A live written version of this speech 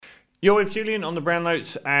You're with Julian on the Brown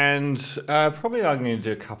Notes, and probably I'm going to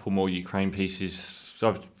do a couple more Ukraine pieces.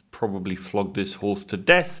 I've probably flogged this horse to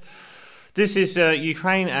death. This is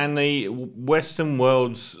Ukraine and the Western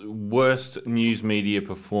world's worst news media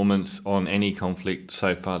performance on any conflict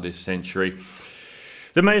so far this century.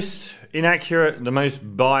 The most inaccurate, the most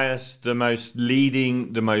biased, the most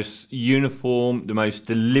leading, the most uniform, the most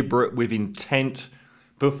deliberate with intent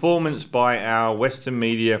performance by our Western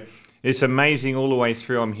media. It's amazing all the way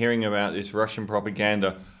through. I'm hearing about this Russian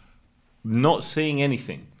propaganda, not seeing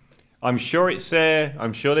anything. I'm sure it's there.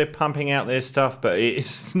 I'm sure they're pumping out their stuff, but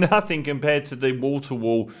it's nothing compared to the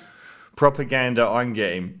wall-to-wall propaganda I'm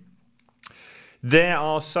getting. These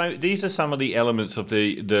are some of the elements of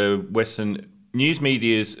the Western news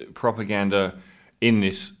media's propaganda in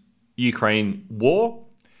this Ukraine war,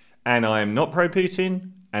 and I am not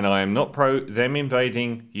pro-Putin, and I am not pro them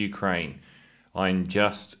invading Ukraine. I'm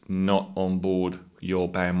just not on board your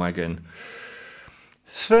bandwagon.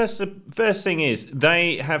 The first thing is,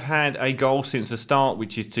 they have had a goal since the start,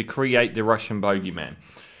 which is to create the Russian bogeyman.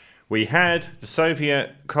 We had the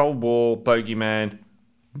Soviet Cold War bogeyman.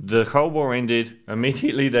 The Cold War ended.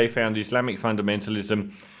 Immediately they found Islamic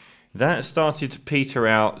fundamentalism. That started to peter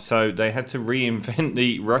out, so they had to reinvent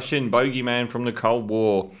the Russian bogeyman from the Cold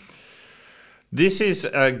War. This is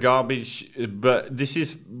garbage, but this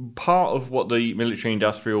is part of what the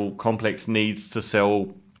military-industrial complex needs to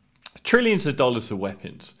sell trillions of dollars of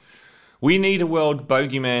weapons. We need a world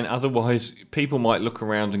bogeyman, otherwise people might look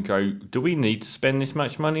around and go, do we need to spend this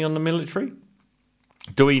much money on the military?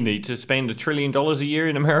 Do we need to spend $1 trillion a year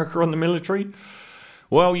in America on the military?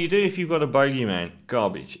 Well, you do if you've got a bogeyman.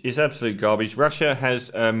 Garbage. It's absolute garbage. Russia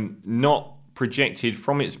has not projected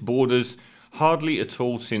from its borders hardly at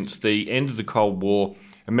all since the end of the Cold War.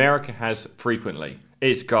 America has frequently.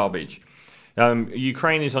 It's garbage.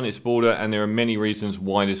 Ukraine is on its border, and there are many reasons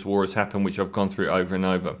why this war has happened, which I've gone through over and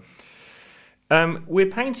over.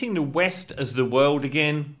 We're painting the West as the world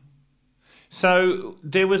again. So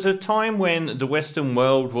there was a time when the Western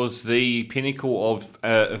world was the pinnacle of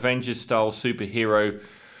Avengers-style superhero.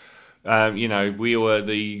 We were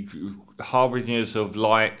the harbingers of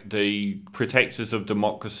light, the protectors of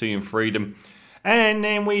democracy and freedom. And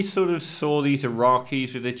then we sort of saw these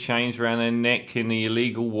Iraqis with their chains around their neck in the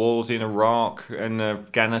illegal wars in Iraq and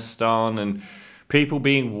Afghanistan, and people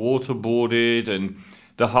being waterboarded, and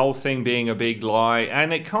the whole thing being a big lie.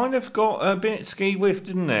 And it kind of got a bit ski-whiffed,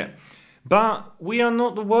 didn't it? But we are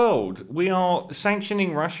not the world. We are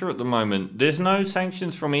sanctioning Russia at the moment. There's no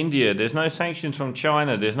sanctions from India. There's no sanctions from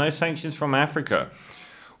China. There's no sanctions from Africa.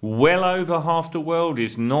 Well over half the world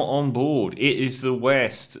is not on board. It is the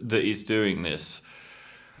West that is doing this.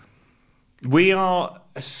 We are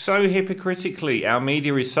so hypocritically, our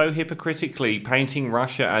media is so hypocritically painting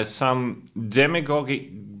Russia as some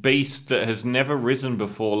demagogic beast that has never risen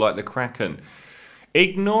before, like the Kraken.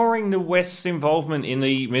 Ignoring the West's involvement in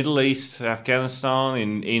the Middle East,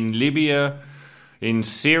 Afghanistan, in Libya, in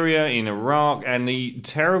Syria, in Iraq, and the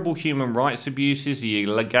terrible human rights abuses, the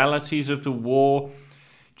illegalities of the war.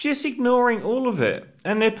 Just ignoring all of it.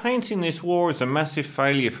 And they're painting this war as a massive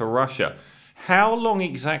failure for Russia. How long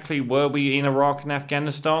exactly were we in Iraq and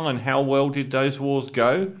Afghanistan, and how well did those wars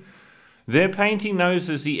go? They're painting those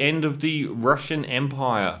as the end of the Russian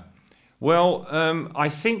Empire. Well, I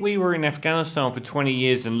think we were in Afghanistan for 20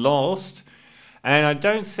 years and lost, and I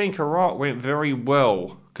don't think Iraq went very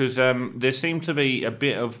well, because there seemed to be a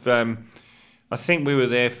bit of, I think we were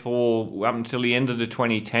there for up until the end of the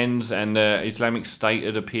 2010s, and Islamic State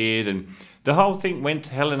had appeared, and the whole thing went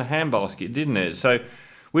to hell in a handbasket, didn't it? So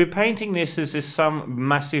we're painting this as some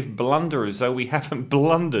massive blunder, as though we haven't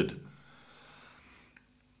blundered.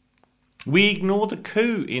 We ignore the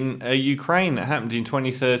coup in Ukraine that happened in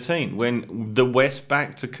 2013 when the West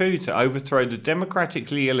backed a coup to overthrow the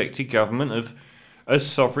democratically elected government of a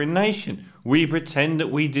sovereign nation. We pretend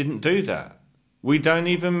that we didn't do that. We don't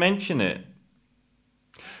even mention it.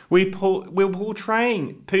 We're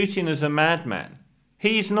portraying Putin as a madman.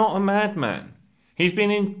 He's not a madman. He's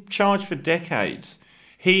been in charge for decades.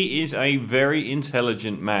 He is a very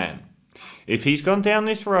intelligent man. If he's gone down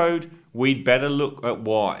this road, we'd better look at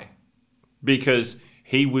why. Because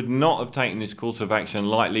he would not have taken this course of action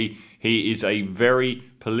lightly. He is a very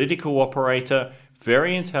political operator,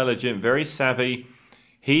 very intelligent, very savvy.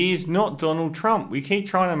 He is not Donald Trump. We keep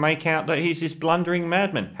trying to make out that he's this blundering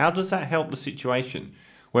madman. How does that help the situation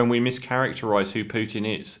when we mischaracterize who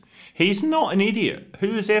Putin is? He's not an idiot.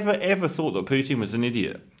 Who has ever thought that Putin was an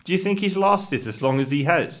idiot? Do you think he's lasted as long as he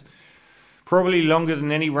has? Probably longer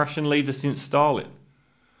than any Russian leader since Stalin.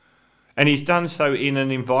 And he's done so in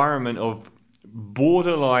an environment of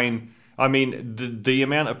borderline I mean, the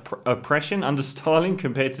amount of oppression under Stalin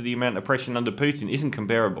compared to the amount of oppression under Putin isn't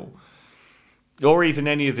comparable. Or even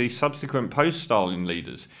any of the subsequent post-Stalin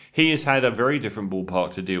leaders. He has had a very different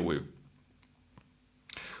ballpark to deal with.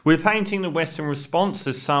 We're painting the Western response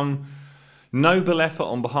as some noble effort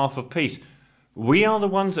on behalf of peace. We are the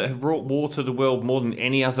ones that have brought war to the world more than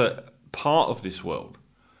any other part of this world.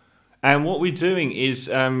 And what we're doing is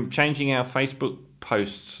changing our Facebook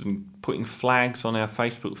posts and putting flags on our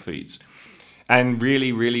Facebook feeds. And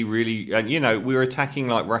really, we're attacking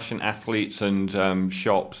like Russian athletes and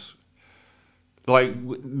shops. Like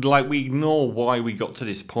we ignore why we got to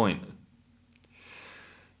this point.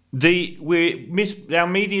 Our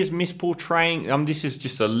media is misportraying. This is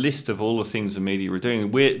just a list of all the things the media are doing.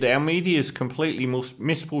 Our media is completely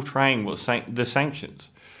misportraying the sanctions.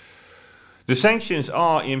 The sanctions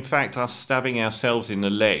are, in fact, us stabbing ourselves in the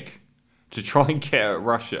leg to try and get at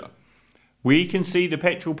Russia. We can see the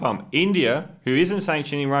petrol pump. India, who isn't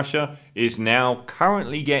sanctioning Russia, is now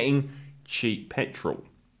currently getting cheap petrol.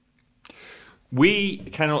 We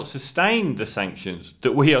cannot sustain the sanctions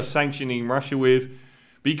that we are sanctioning Russia with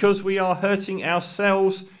because we are hurting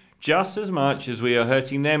ourselves just as much as we are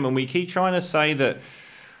hurting them. And we keep trying to say that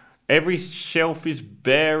every shelf is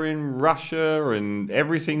bare in Russia and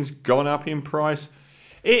everything's gone up in price.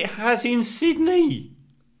 It has in Sydney.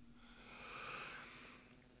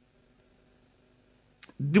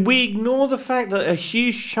 We ignore the fact that a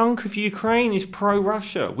huge chunk of Ukraine is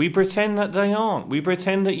pro-Russia. We pretend that they aren't. We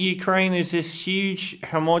pretend that Ukraine is this huge,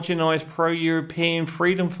 homogenized, pro-European,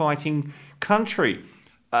 freedom-fighting country.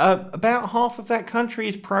 About half of that country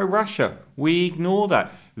is pro-Russia. We ignore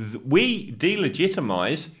that. We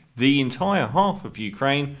delegitimize the entire half of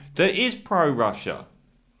Ukraine that is pro-Russia.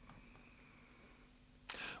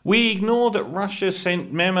 We ignore that Russia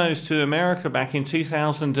sent memos to America back in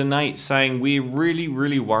 2008 saying we're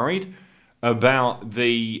really worried about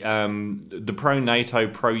the pro-NATO,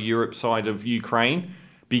 pro-Europe side of Ukraine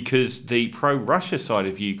because the pro-Russia side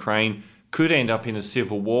of Ukraine could end up in a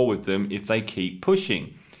civil war with them if they keep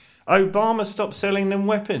pushing. Obama stopped selling them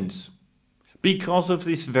weapons because of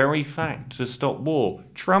this very fact, to stop war.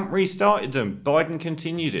 Trump restarted them. Biden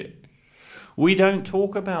continued it. We don't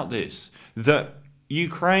talk about this, that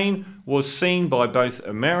Ukraine was seen by both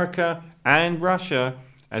America and Russia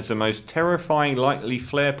as the most terrifying likely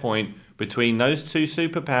flare point between those two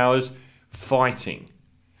superpowers fighting.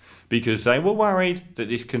 Because they were worried that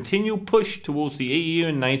this continual push towards the EU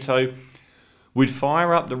and NATO would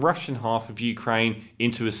fire up the Russian half of Ukraine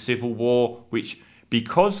into a civil war, which,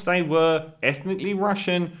 because they were ethnically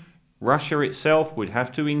Russian, Russia itself would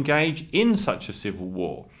have to engage in such a civil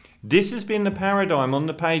war. This has been the paradigm on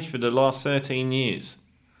the page for the last 13 years.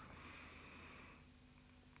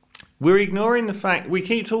 We're ignoring the fact, we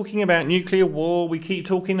keep talking about nuclear war, we keep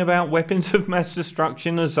talking about weapons of mass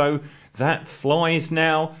destruction as though that flies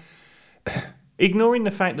now, ignoring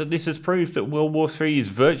the fact that this has proved that World War III is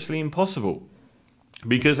virtually impossible.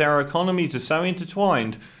 Because our economies are so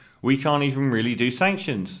intertwined, we can't even really do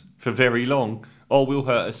sanctions for very long, or we'll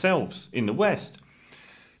hurt ourselves in the West.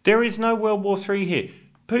 There is no World War III here.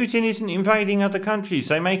 Putin isn't invading other countries.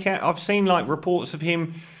 I've seen like reports of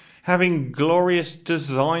him having glorious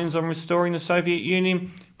designs on restoring the Soviet Union.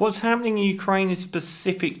 What's happening in Ukraine is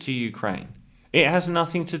specific to Ukraine. It has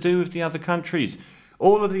nothing to do with the other countries.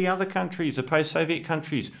 All of the other countries, the post-Soviet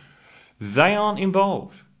countries, they aren't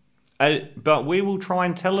involved. But we will try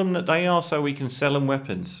and tell them that they are so we can sell them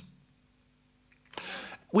weapons.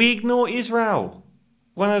 We ignore Israel,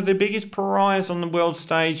 one of the biggest pariahs on the world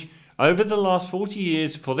stage over the last 40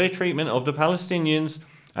 years for their treatment of the Palestinians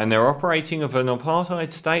and their operating of an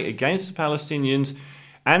apartheid state against the Palestinians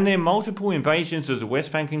and their multiple invasions of the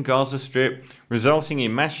West Bank and Gaza Strip, resulting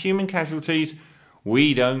in mass human casualties.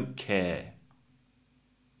 We don't care.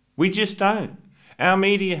 We just don't. Our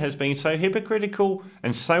media has been so hypocritical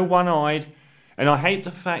and so one-eyed, and I hate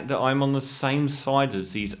the fact that I'm on the same side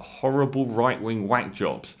as these horrible right-wing whack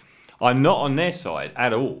jobs. I'm not on their side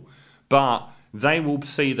at all, but they will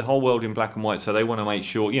see the whole world in black and white, so they want to make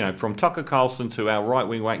sure, from Tucker Carlson to our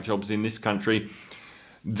right-wing whack jobs in this country,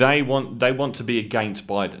 they want to be against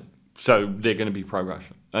Biden. So they're going to be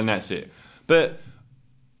pro-Russia, and that's it. But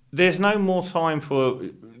there's no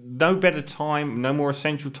better time, no more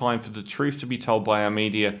essential time for the truth to be told by our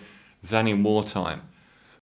media than in wartime.